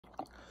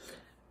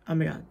Oh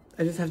my god,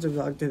 I just have to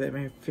vlog today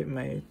my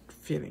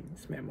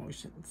feelings, my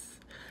emotions.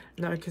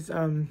 No, because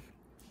I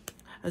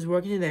was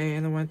working today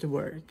and I went to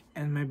work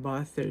and my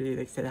boss literally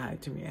like said hi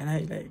to me, and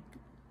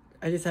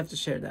I just have to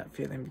share that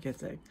feeling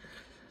because like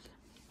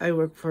I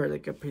work for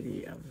like a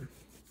pretty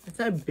it's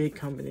not a big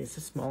company, it's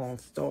a small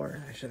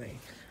store actually.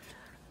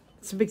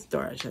 It's a big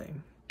store actually.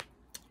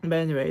 But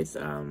anyways,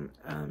 and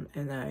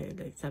I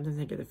like sometimes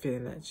I get the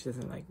feeling that she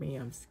doesn't like me.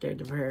 I'm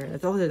scared of her. I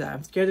told her that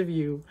I'm scared of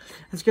you.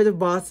 I'm scared of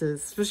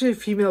bosses, especially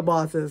female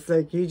bosses.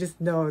 Like you just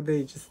know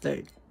they just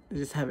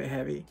have it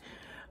heavy.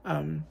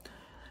 And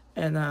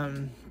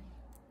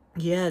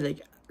yeah,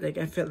 like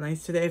I felt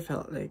nice today. I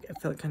felt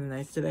kind of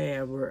nice today.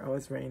 I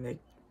was wearing like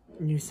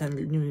new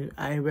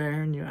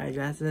eyewear, new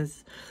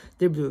eyeglasses.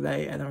 They're blue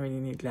light. I don't really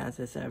need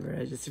glasses ever.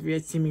 I just, if you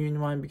see me in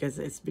one, because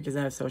I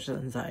have social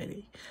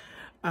anxiety.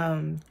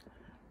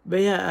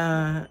 But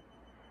yeah,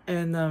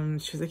 and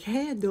she was like,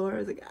 "Hey, Adore." I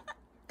was like,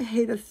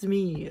 "Hey, that's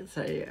me."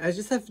 Sorry, I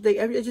just have like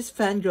I just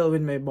fangirl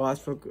with my boss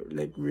for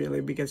like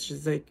really, because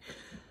she's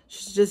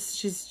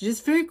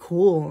just very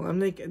cool. I'm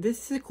like,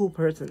 this is a cool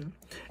person,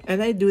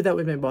 and I do that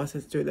with my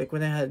bosses too. Like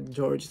when I had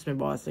George as my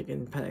boss, like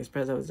in Pan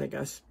Express, I was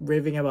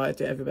raving about it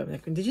to everybody. I'm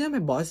like, "Did you know my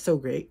boss is so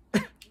great?"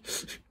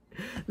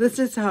 That's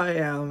just how I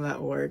am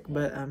at work.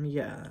 But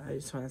yeah, I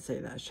just want to say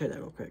that. Share that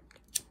real quick.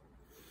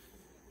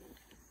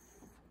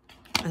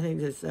 I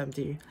think this is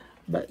empty,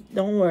 but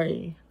don't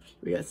worry,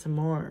 we got some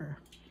more.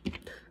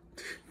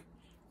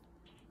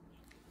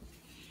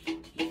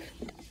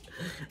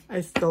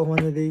 I stole one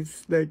of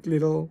these like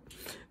little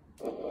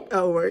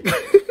at work.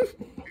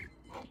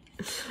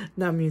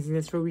 Now I'm using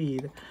this for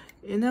weed.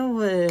 You know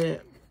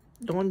what?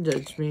 Don't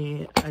judge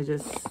me. I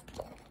just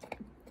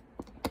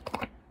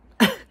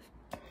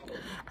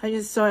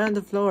saw it on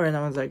the floor and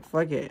I was like,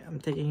 fuck it, I'm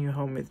taking you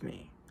home with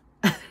me.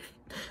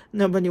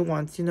 Nobody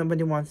wants you,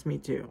 nobody wants me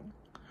too.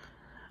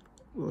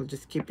 We'll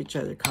just keep each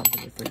other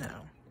company for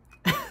now.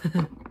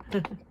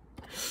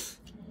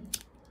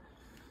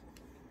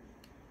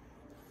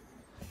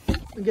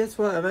 Guess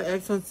what? My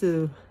ex wants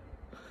to,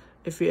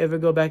 if we ever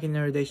go back in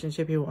a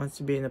relationship, he wants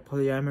to be in a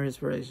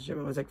polyamorous relationship.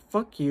 I was like,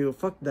 fuck you,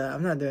 fuck that.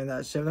 I'm not doing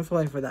that shit. I'm not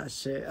falling for that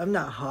shit. I'm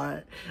not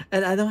hot.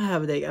 And I don't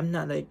have like, I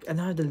don't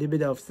have the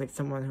libido of like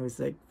someone who's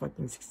like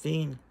fucking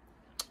 16.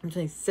 I'm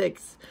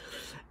 26.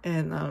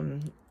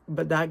 And,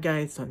 but that guy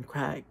is on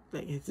crack.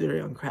 Like, he's really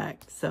on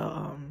crack.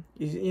 So,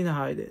 you know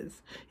how it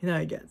is. You know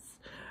how it gets.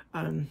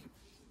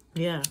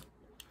 Yeah.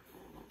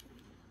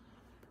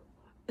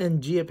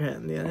 And G,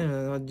 apparently. I don't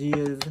know what G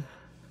is.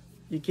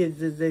 You kids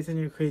these days on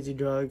your crazy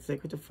drugs.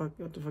 Like, what the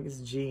fuck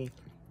is G?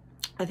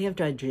 I think I've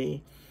tried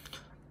G.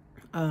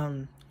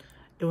 It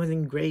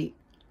wasn't great.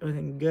 It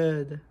wasn't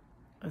good.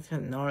 It was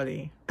kind of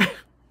gnarly.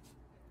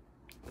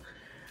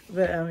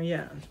 But,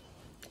 yeah.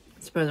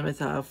 It's proud of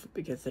myself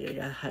because like, I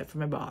got high from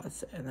my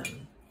boss and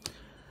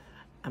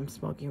I'm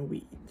smoking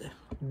weed.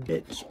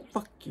 Bitch,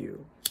 fuck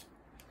you.